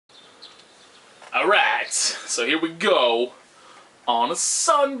Alright, so here we go on a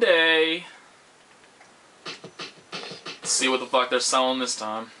Sunday. Let's see what the fuck they're selling this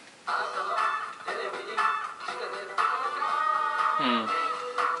time.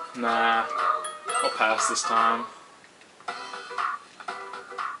 Nah, I'll pass this time.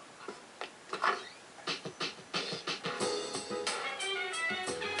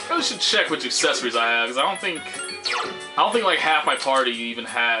 Really should check which accessories I have, because I don't think like half my party even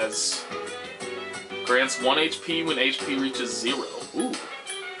has. Grants 1 HP when HP reaches 0. Ooh.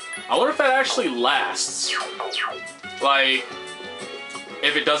 I wonder if that actually lasts. Like,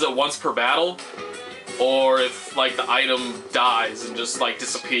 if it does it once per battle, or if like the item dies and just like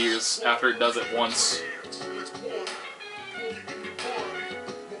disappears after it does it once.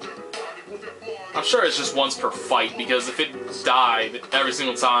 I'm sure it's just once per fight, because if it died every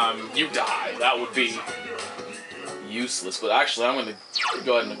single time you die, that would be useless. But actually, I'm going to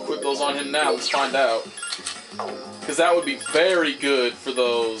go ahead and equip those on him now. Let's find out. Because that would be very good for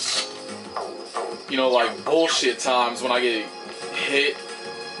those, you know, like bullshit times when I get hit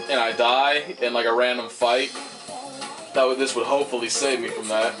and I die in like a random fight. This would hopefully save me from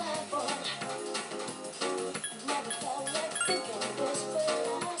that.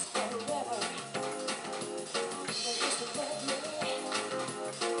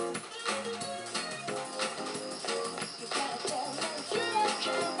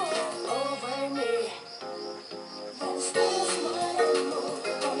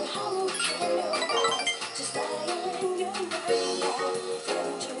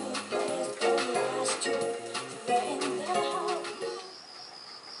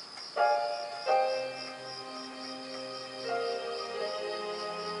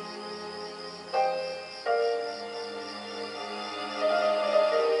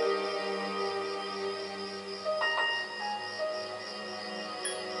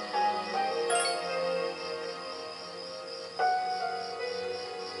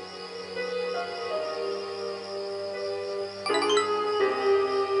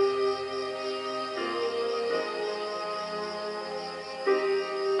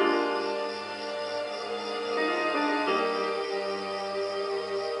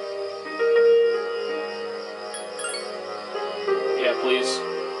 Please.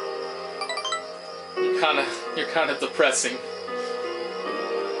 You're kind of depressing.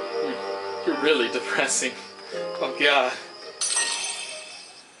 You're really depressing. Oh God.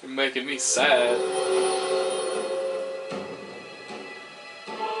 You're making me sad.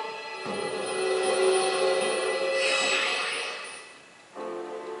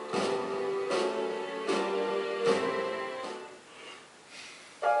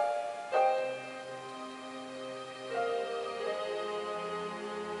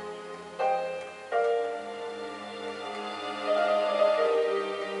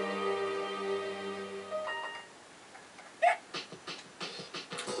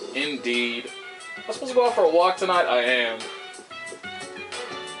 Indeed. I'm supposed to go out for a walk tonight? I am.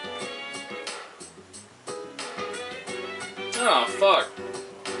 Oh, fuck.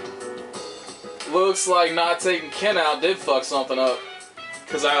 Looks like not taking Ken out did fuck something up.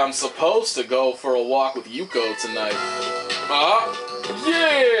 Because I'm supposed to go for a walk with Yuko tonight.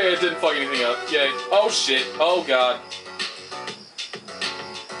 Yeah! Didn't fuck anything up. Yay. Oh, shit. Oh, God.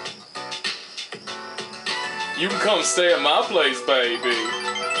 You can come stay at my place, baby.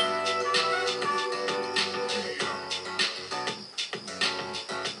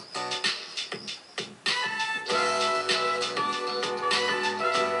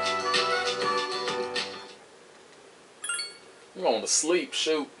 I'm going to sleep,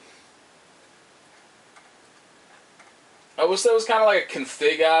 shoot. I wish there was kind of like a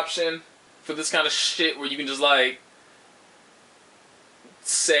config option for this kind of shit where you can just like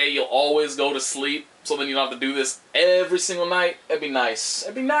say you'll always go to sleep, so then you don't have to do this every single night. It'd be nice.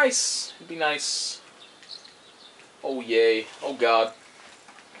 It'd be nice. It'd be nice. Oh yay. Oh God.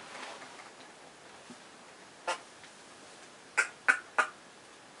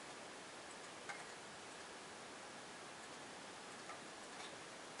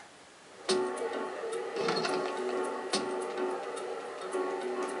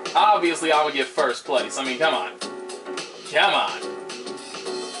 Obviously, I would get first place. I mean, come on. Come on.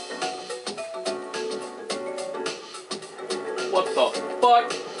 What the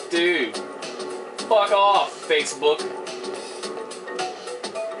fuck? Dude. Fuck off, Facebook.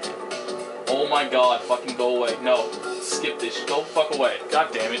 Oh my God, fucking go away. No. Skip this. Go fuck away.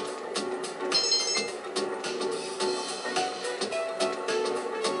 God damn it.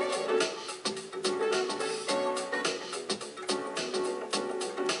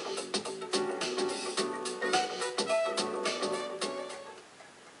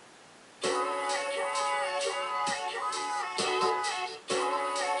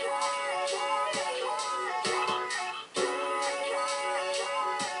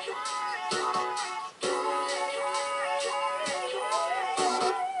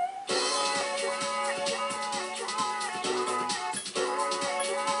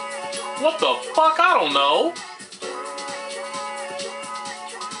 What the fuck? I don't know.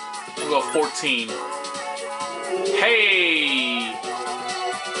 We'll go 14. Hey!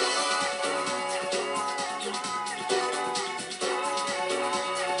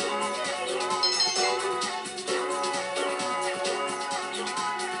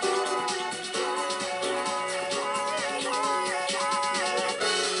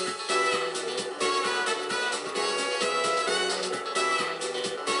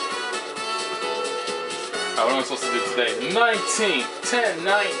 What am I supposed to do today? 19, 10,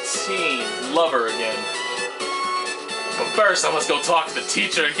 19. Lover again. But first, I must go talk to the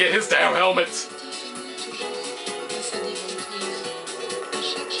teacher and get his damn helmet.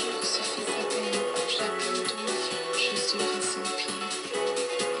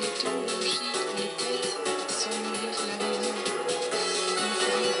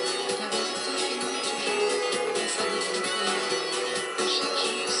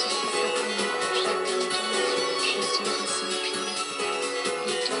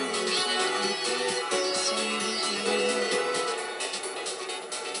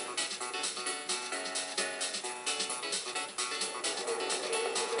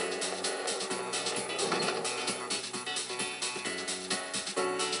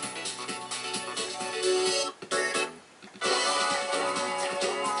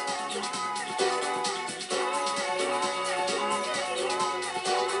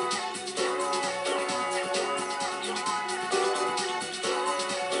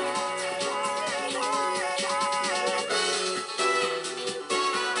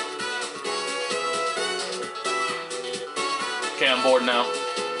 Okay, I'm bored now.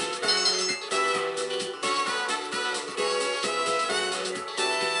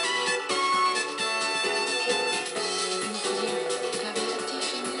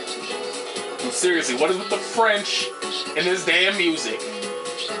 And seriously, what is with the French in this damn music?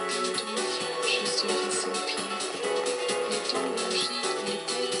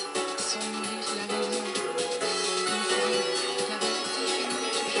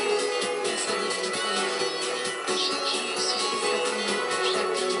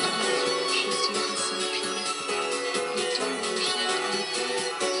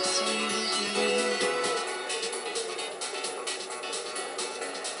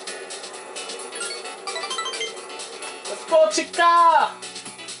 Let's go, chica!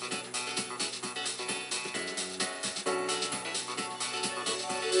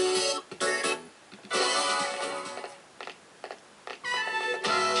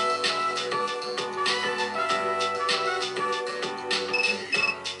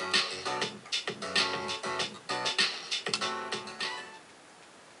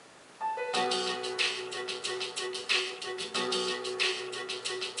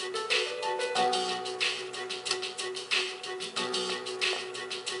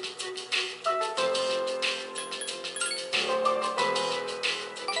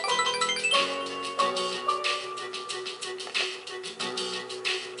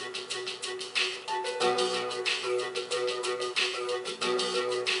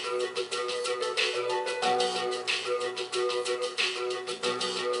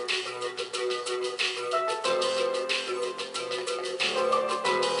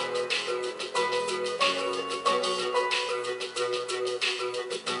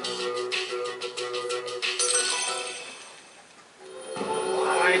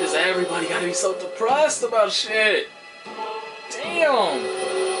 Why does everybody gotta be so depressed about shit? Damn!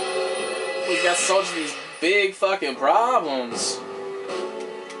 We got such these big fucking problems.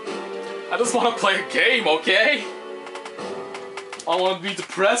 I just want to play a game, okay? I don't want to be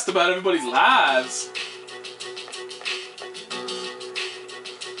depressed about everybody's lives.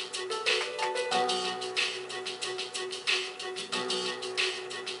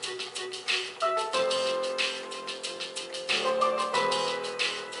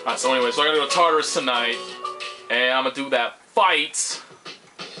 Alright, so anyway, so I gotta go to Tartarus tonight, and I'm gonna do that fight.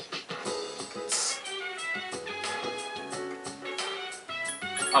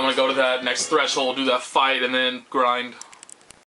 I'm gonna go to that next threshold, do that fight, and then grind.